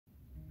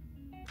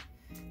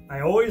I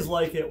always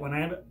like it when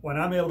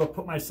I'm able to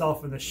put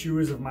myself in the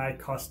shoes of my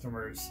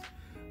customers.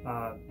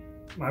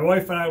 My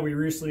wife and I, we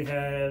recently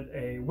had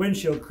a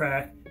windshield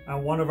crack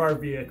on one of our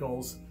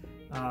vehicles.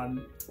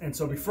 And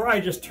so before I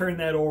just turned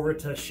that over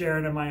to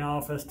Sharon in my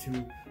office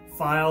to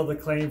file the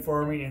claim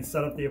for me and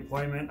set up the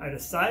appointment, I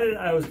decided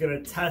I was going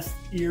to test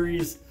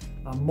Erie's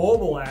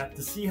mobile app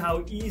to see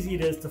how easy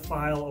it is to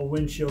file a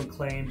windshield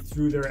claim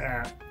through their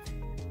app.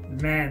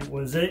 Man,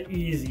 was it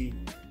easy.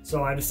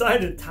 So I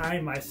decided to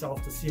time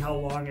myself to see how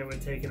long it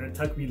would take, and it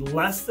took me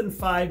less than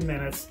 5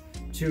 minutes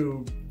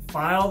to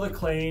file the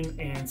claim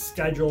and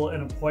schedule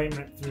an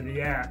appointment through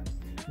the app.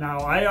 Now,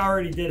 I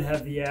already did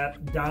have the app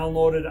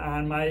downloaded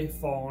on my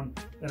phone,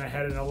 and I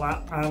had an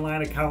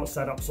online account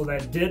set up, so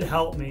that did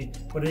help me.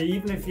 But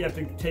even if you have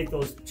to take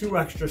those 2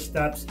 extra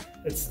steps,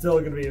 it's still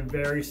going to be a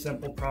very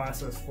simple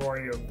process for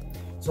you.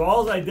 So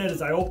all I did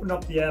is I opened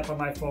up the app on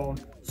my phone,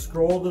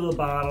 scrolled to the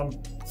bottom,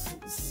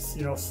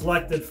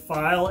 selected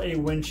file a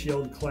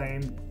windshield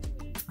claim,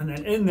 and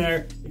then in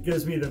there it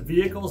gives me the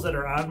vehicles that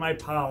are on my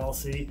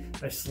policy.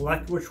 I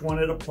select which one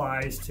it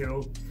applies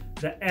to.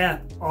 The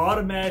app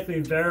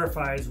automatically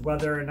verifies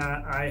whether or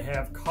not I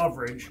have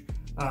coverage,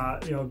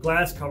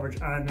 glass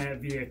coverage on that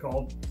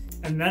vehicle,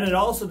 and then it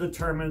also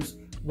determines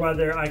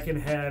whether I can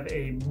have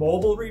a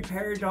mobile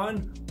repair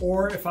done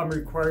or if I'm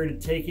required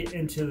to take it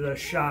into the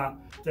shop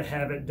to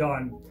have it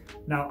done.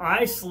 Now,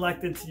 I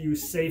selected to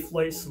use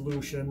Safelite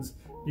Solutions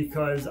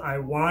because I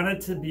wanted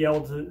to be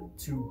able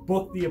to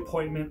book the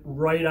appointment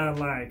right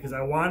online, because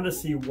I wanted to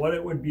see what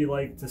it would be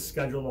like to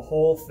schedule the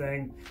whole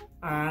thing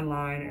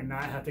online and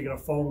not have to get a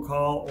phone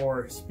call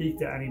or speak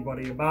to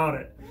anybody about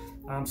it.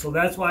 So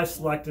that's why I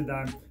selected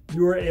them.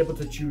 You are able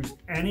to choose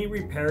any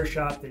repair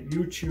shop that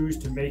you choose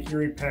to make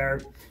your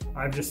repair.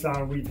 I've just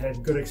found we've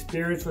had good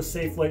experience with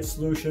Safelite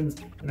Solutions,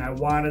 and I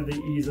wanted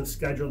the ease of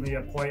scheduling the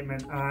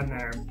appointment on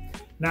there.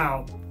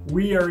 Now,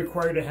 we are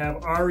required to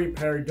have our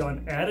repair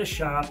done at a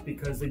shop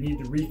because they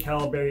need to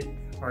recalibrate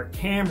our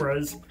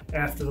cameras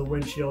after the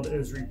windshield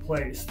is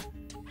replaced.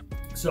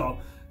 So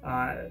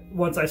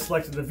once I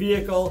selected the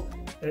vehicle,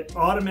 it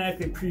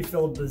automatically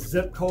pre-filled the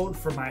zip code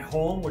for my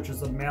home, which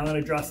is the mailing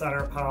address on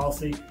our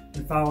policy,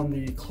 and found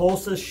the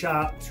closest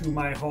shop to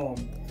my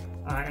home,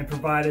 and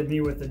provided me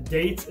with the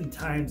dates and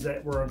times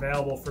that were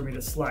available for me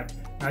to select.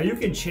 Now, you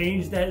can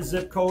change that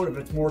zip code if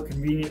it's more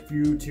convenient for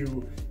you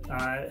to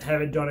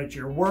have it done at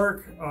your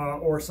work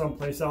or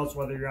someplace else,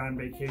 whether you're on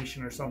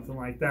vacation or something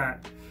like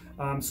that.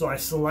 So I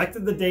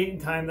selected the date and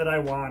time that I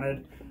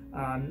wanted.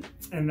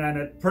 And then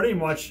it pretty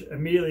much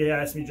immediately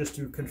asked me just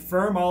to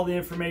confirm all the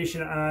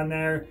information on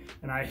there,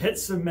 and I hit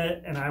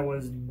submit and I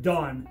was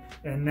done,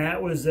 and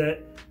that was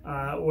it.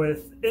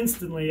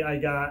 Instantly I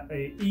got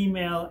an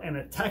email and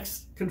a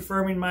text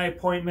confirming my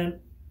appointment,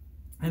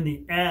 and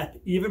the app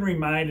even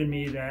reminded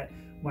me that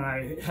when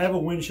I have a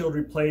windshield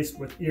replaced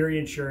with Erie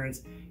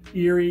Insurance,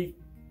 Erie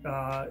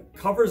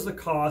covers the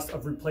cost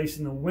of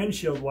replacing the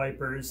windshield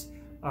wipers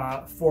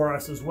for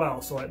us as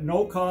well. So at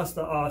no cost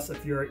to us,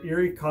 if you're an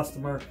Erie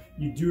customer,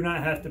 you do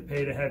not have to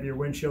pay to have your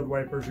windshield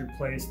wipers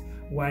replaced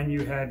when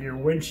you have your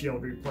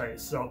windshield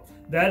replaced. So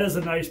that is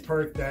a nice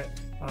perk that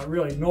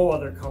really no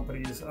other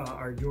companies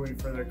are doing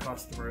for their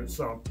customers.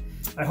 So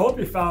I hope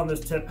you found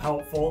this tip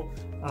helpful.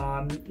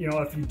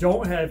 If you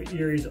don't have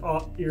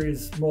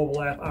Erie's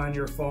mobile app on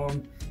your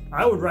phone,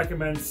 I would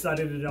recommend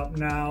setting it up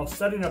now,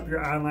 setting up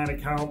your online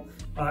account.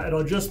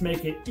 It'll just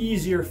make it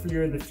easier for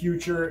you in the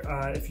future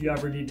if you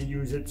ever need to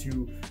use it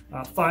to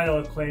file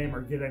a claim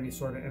or get any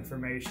sort of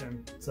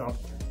information. So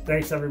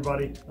thanks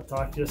everybody. I'll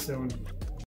talk to you soon.